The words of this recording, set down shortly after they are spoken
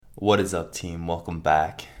What is up, team? Welcome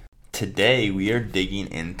back. Today we are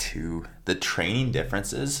digging into the training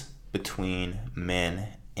differences between men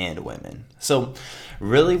and women. So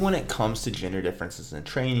really when it comes to gender differences in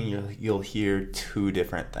training, you'll hear two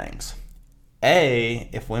different things. A,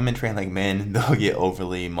 if women train like men, they'll get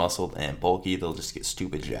overly muscled and bulky. They'll just get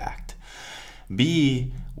stupid jacked.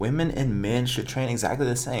 B, women and men should train exactly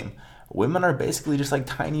the same. Women are basically just like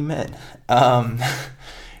tiny men,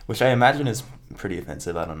 which I imagine is pretty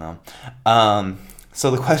offensive. I don't know. So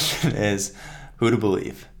the question is, who to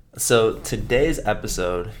believe? So today's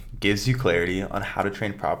episode gives you clarity on how to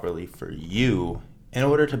train properly for you in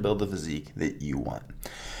order to build the physique that you want.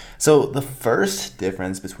 So the first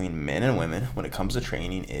difference between men and women when it comes to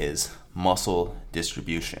training is muscle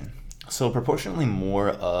distribution. So proportionally more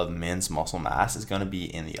of men's muscle mass is going to be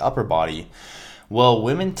in the upper body, while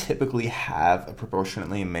women typically have a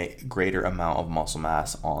proportionately greater amount of muscle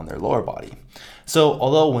mass on their lower body. So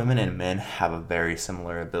although women and men have a very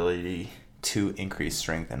similar ability to increase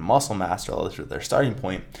strength and muscle mass relative to their starting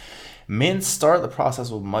point, men start the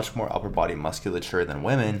process with much more upper body musculature than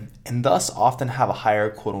women, and thus often have a higher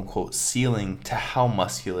quote-unquote ceiling to how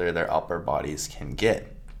muscular their upper bodies can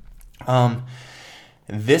get.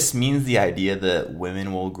 This means the idea that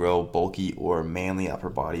women will grow bulky or manly upper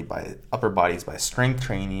bodies by strength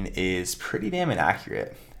training is pretty damn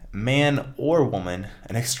inaccurate. Man or woman,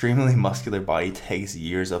 an extremely muscular body takes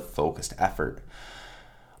years of focused effort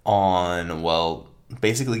on,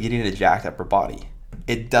 basically getting a jacked upper body.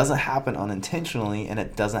 It doesn't happen unintentionally, and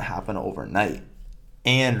it doesn't happen overnight.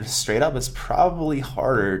 And straight up, it's probably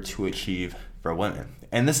harder to achieve for women.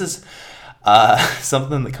 And this is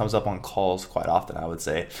something that comes up on calls quite often, I would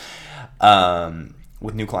say,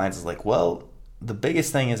 with new clients is like, the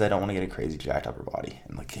biggest thing is I don't want to get a crazy jacked upper body.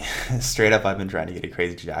 And like, straight up, I've been trying to get a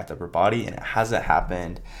crazy jacked upper body, and it hasn't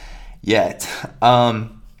happened yet.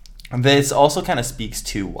 This also kind of speaks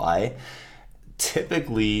to why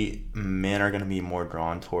typically men are going to be more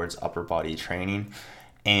drawn towards upper body training,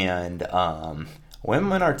 and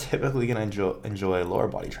women are typically going to enjoy lower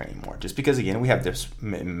body training more, just because, again, we have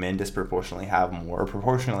men proportionally have more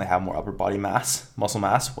upper body muscle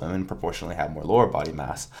mass. Women proportionally have more lower body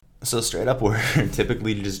mass. So straight up, we're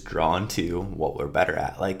typically just drawn to what we're better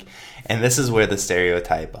at. And this is where the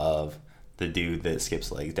stereotype of the dude that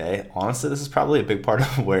skips leg day, honestly, this is probably a big part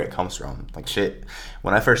of where it comes from.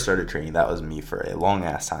 When I first started training, that was me for a long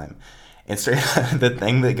ass time. And the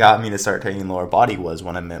thing that got me to start training lower body was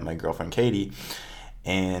when I met my girlfriend Katie.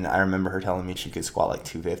 And I remember her telling me she could squat like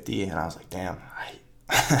 250, and I was like, damn,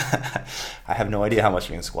 I have no idea how much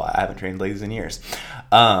I can squat. I haven't trained legs in years.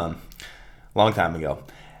 Long time ago.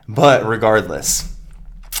 But regardless,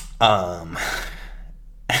 that's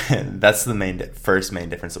the first main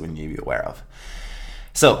difference that we need to be aware of.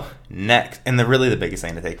 So next, and the biggest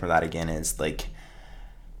thing to take from that again is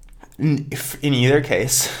in either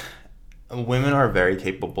case, women are very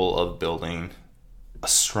capable of building a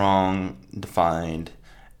strong, defined,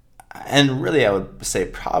 and really I would say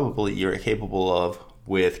probably you're capable of,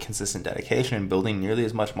 with consistent dedication, building nearly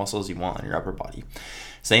as much muscle as you want on your upper body.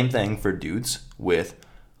 Same thing for dudes with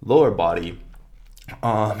lower body.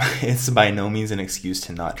 It's by no means an excuse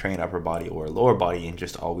to not train upper body or lower body and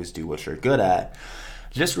just always do what you're good at.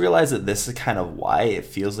 Just realize that this is kind of why it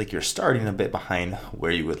feels like you're starting a bit behind where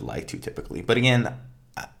you would like to typically. But again,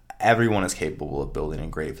 everyone is capable of building a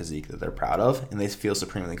great physique that they're proud of and they feel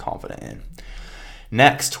supremely confident in.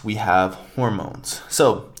 Next, we have hormones.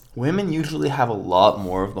 So women usually have a lot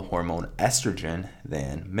more of the hormone estrogen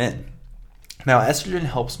than men. Now, estrogen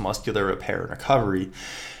helps muscular repair and recovery,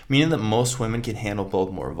 meaning that most women can handle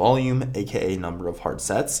both more volume, aka number of hard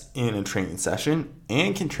sets, in a training session,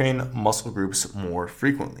 and can train muscle groups more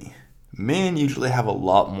frequently. Men usually have a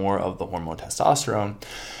lot more of the hormone testosterone,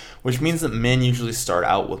 which means that men usually start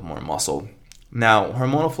out with more muscle. Now,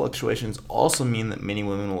 hormonal fluctuations also mean that many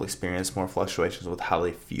women will experience more fluctuations with how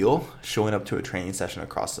they feel showing up to a training session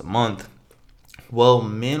across the month, while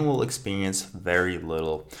men will experience very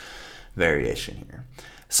little variation here.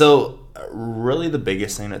 So really the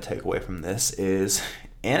biggest thing to take away from this is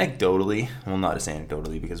anecdotally, not just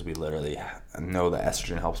anecdotally because we literally know that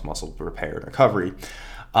estrogen helps muscle repair and recovery,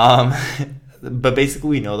 but basically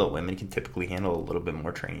we know that women can typically handle a little bit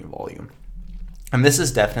more training volume. And this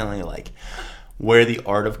is definitely where the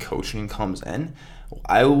art of coaching comes in.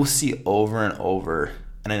 I will see over and over,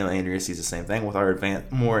 and I know Andrea sees the same thing with our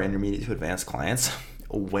more intermediate to advanced clients,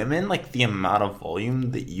 women, the amount of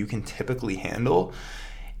volume that you can typically handle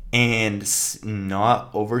and not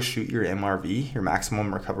overshoot your MRV, your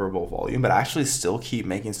maximum recoverable volume, but actually still keep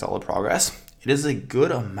making solid progress. It is a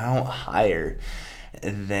good amount higher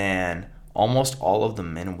than almost all of the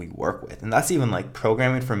men we work with. And that's even like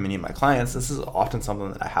programming for many of my clients. This is often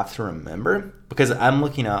something that I have to remember because I'm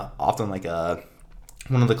looking at often like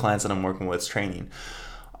one of the clients that I'm working with is training.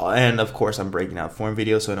 And of course, I'm breaking out form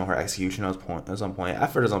videos so I know her execution is on point,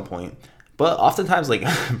 effort is on point. But oftentimes, like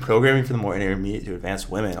programming for the more intermediate to advanced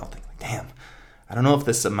women, I'll think, like, damn, I don't know if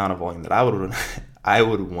this amount of volume that I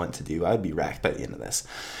would want to do, I would be racked by the end of this.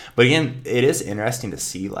 But again, it is interesting to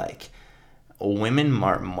see like women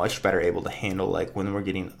are much better able to handle like when we're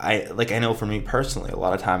getting, I know for me personally, a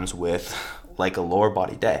lot of times with like a lower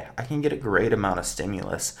body day, I can get a great amount of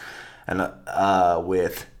stimulus and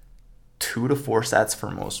with 2 to 4 sets for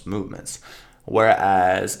most movements.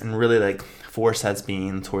 Whereas, and really like 4 sets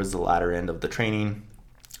being towards the latter end of the training,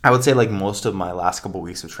 I would say like most of my last couple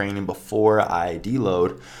weeks of training before I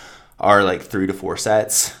deload are like 3 to 4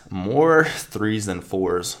 sets, more 3s than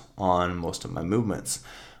 4s on most of my movements.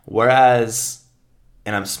 Whereas,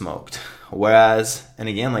 and I'm smoked. Whereas, and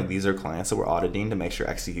again, like these are clients that we're auditing to make sure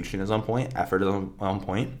execution is on point, effort is on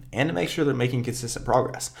point, and to make sure they're making consistent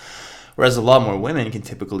progress. Whereas a lot more women can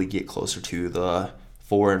typically get closer to the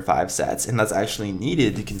 4 and 5 sets, and that's actually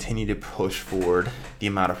needed to continue to push forward the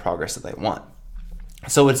amount of progress that they want.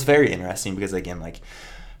 So it's very interesting because again, like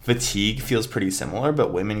fatigue feels pretty similar,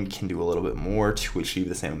 but women can do a little bit more to achieve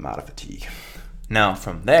the same amount of fatigue. Now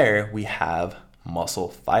from there, we have muscle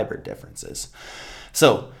fiber differences.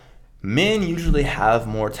 So men usually have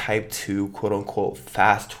more type 2 quote unquote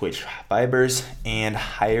fast twitch fibers and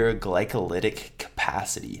higher glycolytic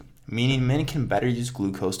capacity, meaning men can better use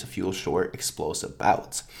glucose to fuel short explosive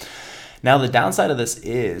bouts. Now the downside of this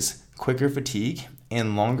is quicker fatigue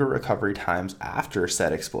and longer recovery times after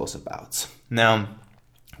said explosive bouts. Now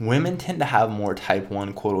women tend to have more type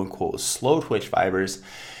 1 quote unquote slow twitch fibers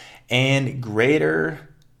and greater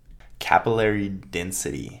capillary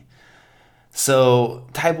density. So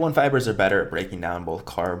type 1 fibers are better at breaking down both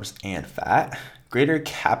carbs and fat. Greater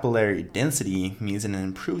capillary density means an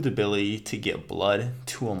improved ability to get blood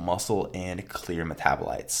to a muscle and clear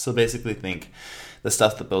metabolites. So basically think the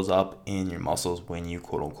stuff that builds up in your muscles when you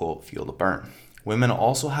quote unquote feel the burn. Women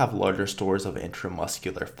also have larger stores of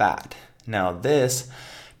intramuscular fat. Now this,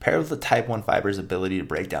 paired with the type 1 fiber's ability to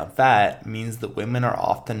break down fat, means that women are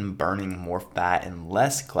often burning more fat and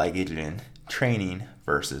less glycogen training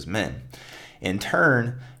versus men. In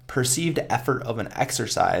turn, perceived effort of an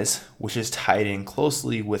exercise, which is tied in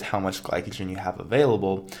closely with how much glycogen you have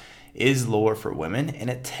available, is lower for women and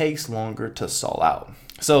it takes longer to stall out.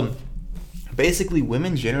 So basically,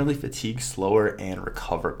 women generally fatigue slower and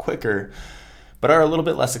recover quicker, but are a little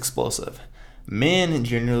bit less explosive. Men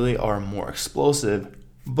generally are more explosive,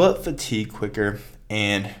 but fatigue quicker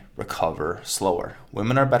and recover slower.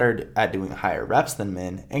 Women are better at doing higher reps than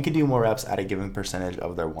men and can do more reps at a given percentage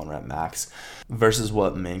of their 1 rep max versus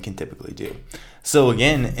what men can typically do. So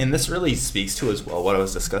again, and this really speaks to as well what I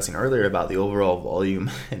was discussing earlier about the overall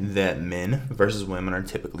volume that men versus women are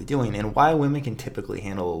typically doing and why women can typically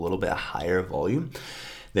handle a little bit higher volume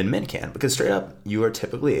than men can, because straight up you are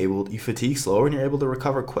typically you fatigue slower and you're able to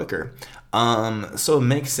recover quicker. So it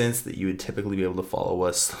makes sense that you would typically be able to follow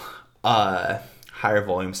us higher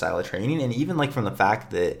volume style of training, and even like from the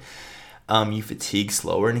fact that you fatigue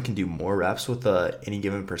slower and it can do more reps with any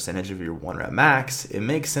given percentage of your 1 rep max, it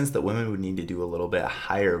makes sense that women would need to do a little bit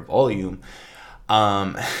higher volume.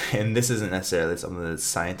 And this isn't necessarily something that's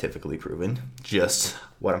scientifically proven, just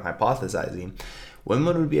what I'm hypothesizing.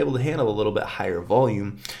 Women would be able to handle a little bit higher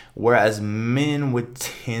volume, whereas men would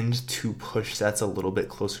tend to push sets a little bit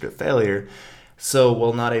closer to failure. So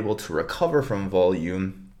while not able to recover from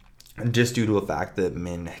volume, just due to the fact that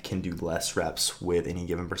men can do less reps with any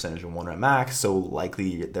given percentage of 1 rep max, so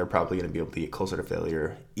likely they're probably going to be able to get closer to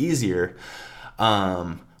failure easier,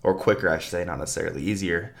 or quicker, I should say, not necessarily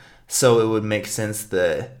easier. So it would make sense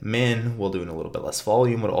that men, while doing a little bit less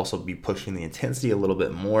volume, would also be pushing the intensity a little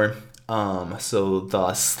bit more. So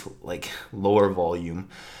thus, like lower volume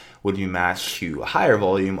would be matched to a higher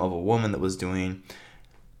volume of a woman that was doing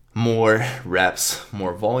more reps,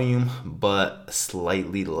 more volume, but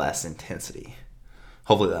slightly less intensity.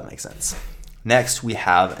 Hopefully that makes sense. Next, we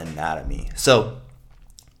have anatomy. So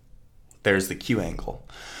there's the Q angle.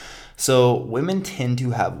 So women tend to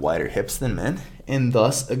have wider hips than men, and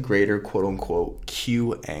thus a greater quote-unquote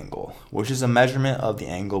Q angle, which is a measurement of the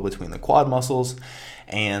angle between the quad muscles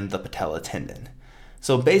and the patella tendon.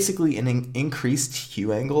 So basically, an increased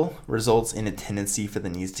Q angle results in a tendency for the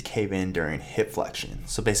knees to cave in during hip flexion.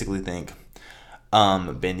 So basically think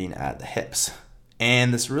bending at the hips.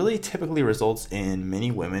 And this really typically results in many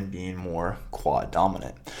women being more quad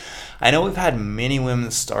dominant. I know we've had many women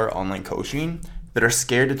start online coaching that are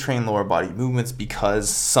scared to train lower body movements because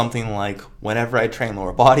something like, whenever I train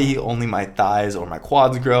lower body, only my thighs or my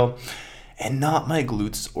quads grow and not my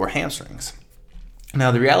glutes or hamstrings.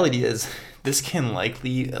 Now, the reality is this can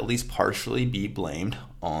likely, at least partially, be blamed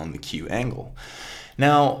on the Q angle.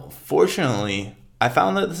 Now, fortunately, I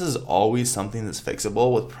found that this is always something that's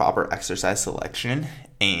fixable with proper exercise selection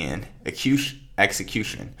and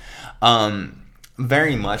execution.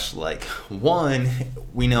 Very much like, one,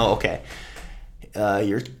 we know, okay,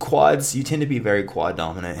 your quads, you tend to be very quad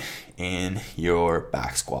dominant in your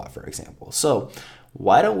back squat, for example. So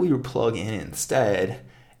why don't we plug in instead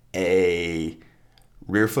a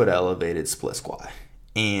rear foot elevated split squat?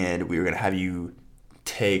 And we're going to have you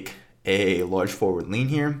take a large forward lean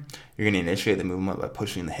here. You're going to initiate the movement by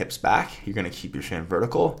pushing the hips back. You're going to keep your shin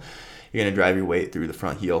vertical. You're going to drive your weight through the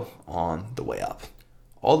front heel on the way up.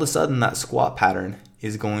 All of a sudden, that squat pattern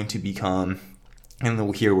is going to become,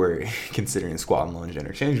 and here we're considering squat and lunge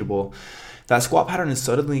interchangeable, that squat pattern is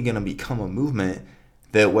suddenly going to become a movement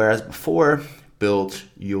that, whereas before built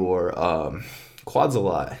your quads a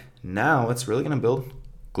lot, now it's really going to build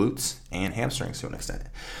glutes and hamstrings to an extent.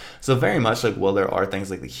 So very much like, well, there are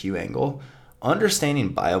things like the Q angle,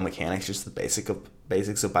 understanding biomechanics, just the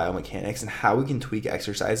basics of biomechanics and how we can tweak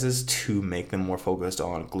exercises to make them more focused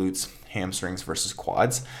on glutes, hamstrings versus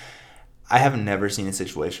quads. I have never seen a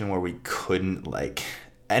situation where we couldn't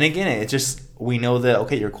and again, it's just, we know that,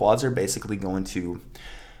 okay, your quads are basically going to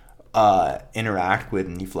interact with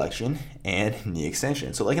knee flexion and knee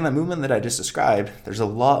extension. So like in that movement that I just described, there's a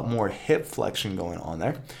lot more hip flexion going on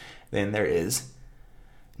there than there is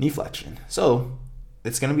knee flexion. So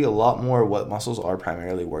it's going to be a lot more what muscles are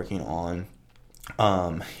primarily working on.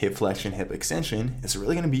 Hip flexion, hip extension is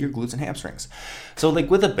really going to be your glutes and hamstrings. So like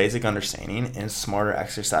with a basic understanding and smarter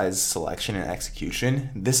exercise selection and execution,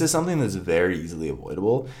 this is something that's very easily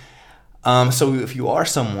avoidable. So if you are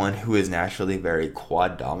someone who is naturally very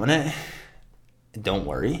quad dominant, don't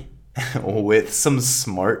worry. With some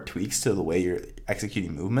smart tweaks to the way you're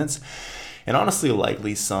executing movements, and honestly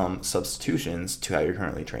likely some substitutions to how you're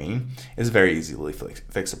currently training, is very easily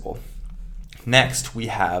fixable. Next, we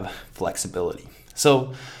have flexibility.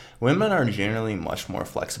 So women are generally much more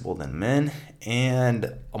flexible than men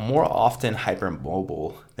and more often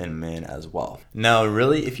hypermobile than men as well. Now,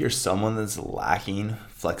 really, if you're someone that's lacking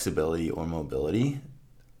flexibility or mobility,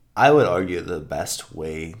 I would argue the best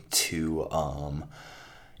way to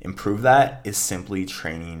improve that is simply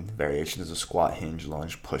training variations of squat, hinge,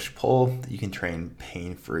 lunge, push, pull that you can train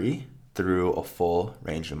pain-free through a full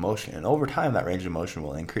range of motion. And over time, that range of motion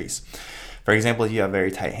will increase. For example, if you have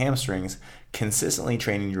very tight hamstrings, consistently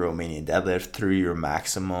training your Romanian deadlift through your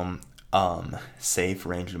maximum safe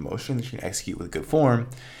range of motion that you can execute with good form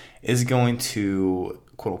is going to,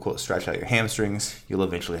 quote unquote, stretch out your hamstrings. You'll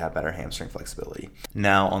eventually have better hamstring flexibility.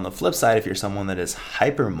 Now, on the flip side, if you're someone that is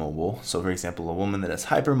hypermobile, so for example, a woman that is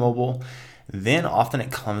hypermobile, then often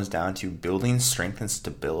it comes down to building strength and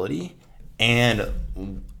stability, and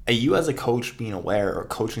you as a coach being aware or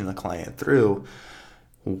coaching the client through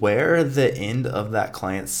where the end of that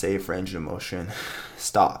client's safe range of motion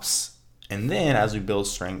stops. And then as we build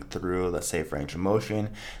strength through the safe range of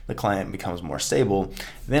motion, the client becomes more stable,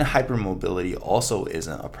 then hypermobility also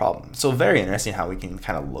isn't a problem. So very interesting how we can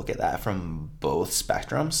kind of look at that from both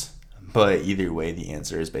spectrums. But either way, the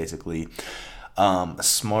answer is basically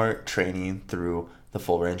smart training through the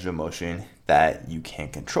full range of motion that you can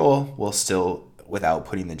control while still without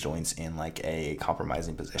putting the joints in like a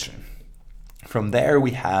compromising position. From there,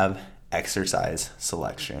 we have exercise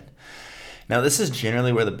selection. Now, this is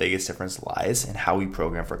generally where the biggest difference lies in how we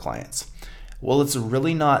program for clients. Well, it's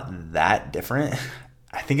really not that different.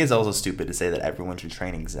 I think it's also stupid to say that everyone should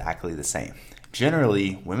train exactly the same.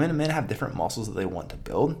 Generally, women and men have different muscles that they want to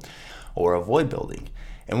build or avoid building,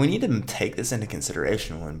 and we need to take this into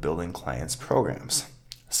consideration when building clients' programs.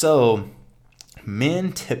 So,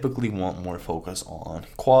 men typically want more focus on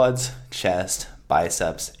quads, chest,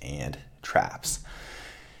 biceps, and traps,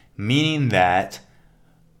 meaning that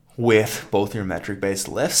with both your metric-based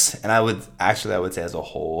lifts, and I would say as a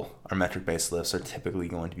whole, our metric-based lifts are typically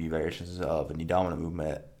going to be variations of a knee dominant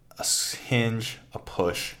movement, a hinge, a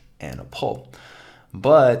push, and a pull.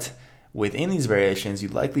 But within these variations,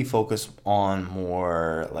 you'd likely focus on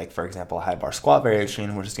more, like for example, a high bar squat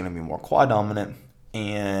variation, which is going to be more quad dominant,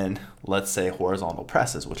 and let's say horizontal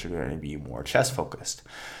presses, which are going to be more chest focused.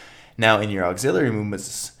 Now, in your auxiliary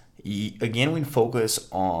movements, again, we focus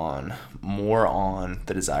more on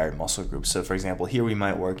the desired muscle group. So for example, here we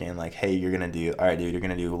might work in like, hey, you're gonna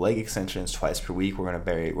do leg extensions twice per week. We're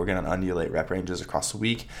gonna undulate rep ranges across the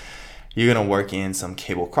week. You're gonna work in some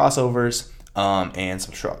cable crossovers and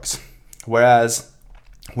some shrugs. Whereas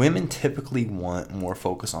women typically want more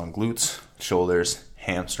focus on glutes, shoulders,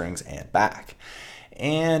 hamstrings, and back.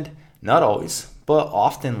 And not always, but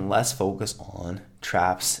often less focus on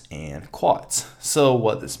traps and quads. So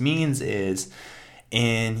what this means is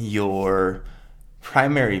in your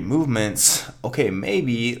primary movements, okay,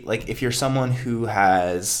 maybe like if you're someone who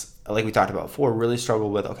has, like we talked about before, really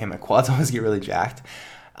struggle with, okay, my quads always get really jacked.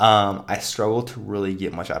 I struggle to really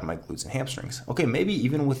get much out of my glutes and hamstrings. Okay, maybe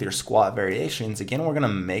even with your squat variations, again, we're going to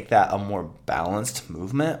make that a more balanced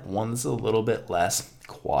movement, one that's a little bit less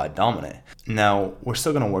quad dominant. Now, we're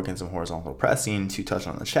still going to work in some horizontal pressing to touch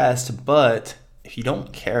on the chest, but if you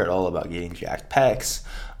don't care at all about getting jacked pecs,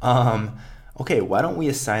 okay, why don't we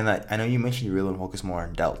assign that? I know you mentioned you really focus more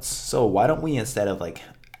on delts. So why don't we, instead of like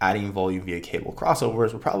adding volume via cable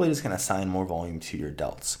crossovers, we're probably just going to assign more volume to your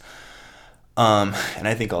delts. And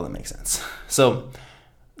I think all that makes sense. So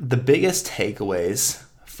the biggest takeaways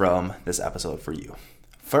from this episode for you.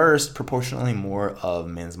 First, proportionally more of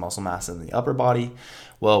men's muscle mass in the upper body,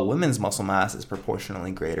 while women's muscle mass is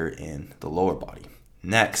proportionally greater in the lower body.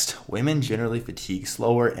 Next, women generally fatigue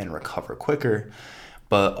slower and recover quicker,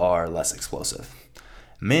 but are less explosive.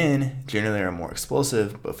 Men generally are more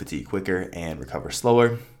explosive, but fatigue quicker and recover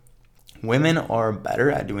slower. Women are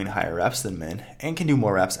better at doing higher reps than men and can do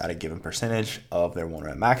more reps at a given percentage of their 1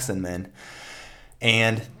 rep max than men.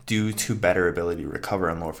 And due to better ability to recover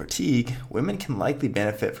and lower fatigue, women can likely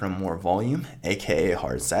benefit from more volume, aka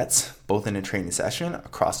hard sets, both in a training session,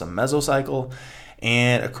 across a mesocycle,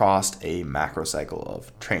 and across a macro cycle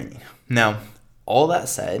of training. Now, all that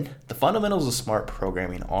said, the fundamentals of smart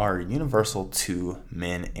programming are universal to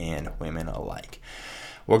men and women alike.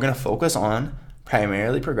 We're going to focus on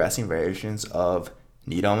primarily progressing variations of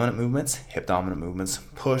knee dominant movements, hip dominant movements,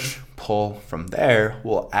 push, pull. From there,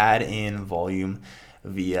 we'll add in volume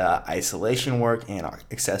via isolation work and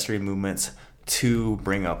accessory movements to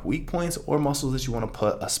bring up weak points or muscles that you want to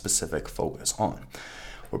put a specific focus on.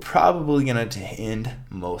 We're probably going to end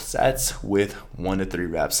most sets with 1 to 3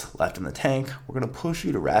 reps left in the tank. We're going to push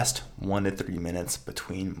you to rest 1 to 3 minutes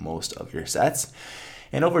between most of your sets.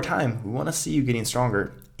 And over time, we want to see you getting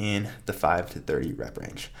stronger in the 5 to 30 rep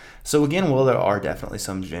range. So again, while there are definitely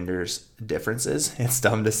some gender differences, it's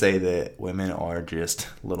dumb to say that women are just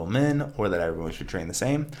little men or that everyone should train the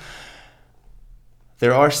same.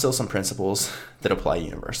 There are still some principles that apply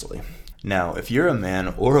universally. Now, if you're a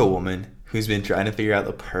man or a woman who's been trying to figure out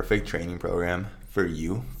the perfect training program for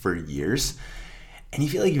you for years, and you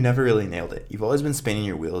feel like you've never really nailed it, you've always been spinning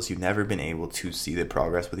your wheels, you've never been able to see the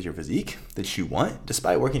progress with your physique that you want,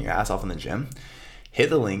 despite working your ass off in the gym, hit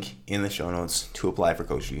the link in the show notes to apply for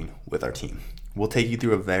coaching with our team. We'll take you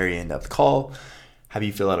through a very in-depth call, have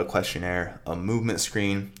you fill out a questionnaire, a movement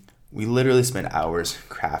screen. We literally spend hours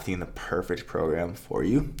crafting the perfect program for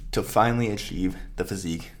you to finally achieve the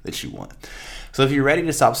physique that you want. So if you're ready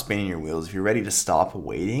to stop spinning your wheels, if you're ready to stop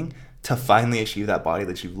waiting to finally achieve that body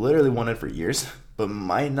that you've literally wanted for years, but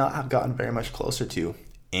might not have gotten very much closer to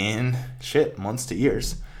in months to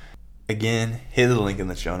years, again, hit the link in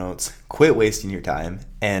the show notes, quit wasting your time,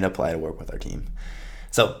 and apply to work with our team.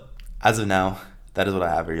 So as of now, that is what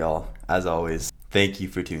I have for y'all. As always, thank you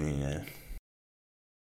for tuning in.